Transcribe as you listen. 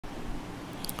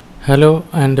Hello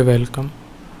and welcome,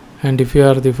 and if you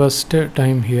are the first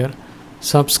time here,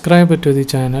 subscribe to the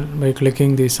channel by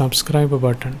clicking the subscribe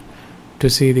button to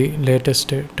see the latest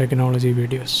technology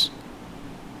videos.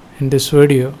 In this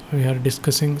video we are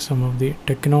discussing some of the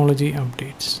technology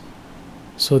updates.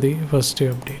 So the first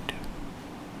update: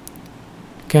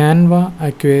 Canva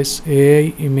acquires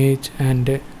AI image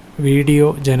and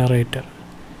video generator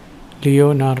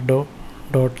Leonardo.ai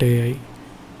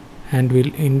and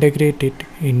will integrate it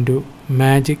into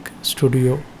Magic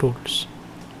Studio tools.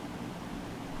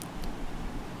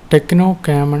 Tecno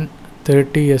Camon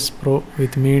 30S Pro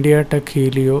with MediaTek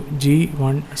Helio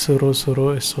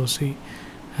G100 SoC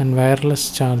and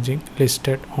wireless charging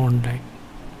listed online.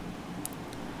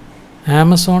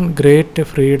 Amazon Great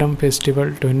Freedom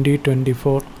Festival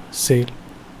 2024 sale,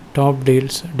 top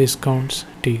deals, discounts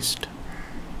teased.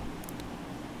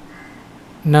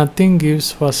 Nothing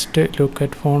gives first look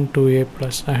at Phone 2a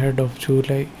Plus ahead of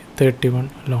July 31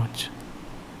 launch.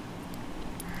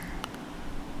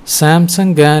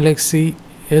 Samsung Galaxy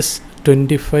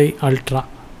S25 Ultra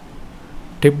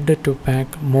tipped to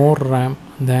pack more RAM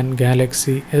than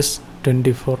Galaxy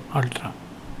S24 Ultra.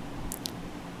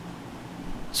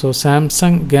 So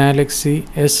Samsung Galaxy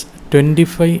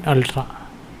S25 Ultra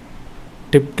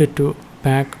tipped to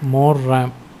pack more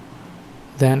RAM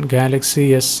than Galaxy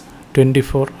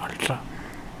S24 Ultra.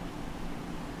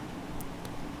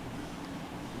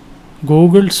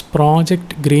 Google's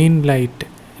Project Greenlight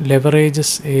leverages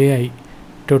AI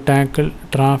to tackle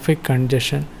traffic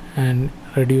congestion and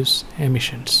reduce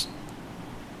emissions.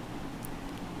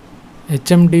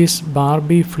 HMD's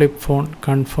Barbie flip phone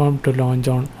confirmed to launch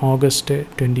on August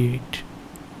 28.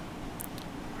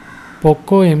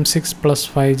 Poco M6 Plus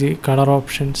 5G color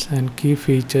options and key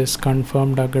features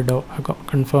confirmed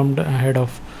ahead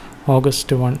of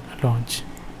August 1 launch.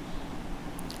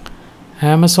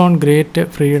 Amazon Great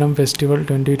Freedom Festival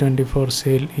 2024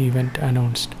 sale event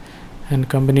announced, and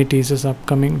company teases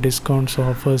upcoming discounts,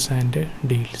 offers and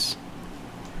deals.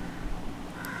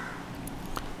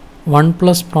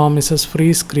 OnePlus promises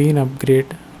free screen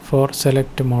upgrade for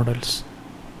select models.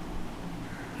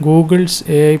 Google's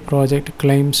AI project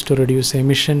claims to reduce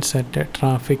emissions at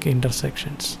traffic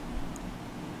intersections.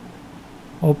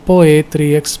 Oppo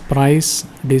A3X price,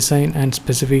 design and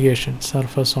specifications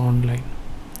surface online.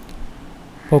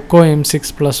 Poco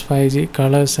M6 Plus 5G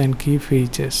colors and key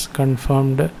features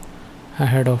confirmed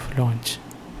ahead of launch.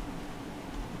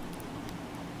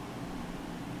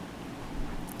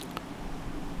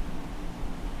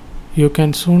 You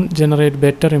can soon generate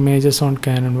better images on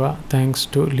Canva thanks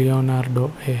to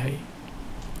Leonardo AI.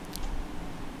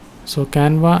 So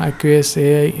Canva acquires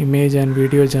AI image and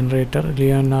video generator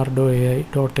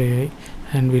Leonardo.ai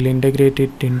and will integrate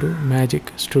it into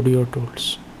Magic Studio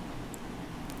tools.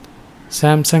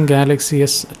 Samsung Galaxy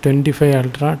S25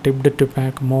 Ultra tipped to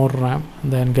pack more RAM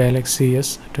than Galaxy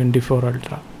S24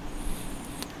 Ultra.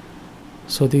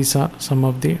 So these are some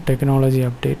of the technology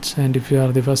updates, and if you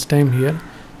are the first time here,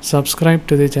 subscribe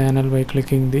to the channel by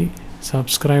clicking the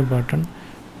subscribe button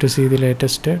to see the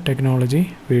latest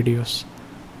technology videos.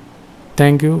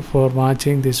 Thank you for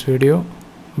watching this video.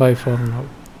 Bye for now.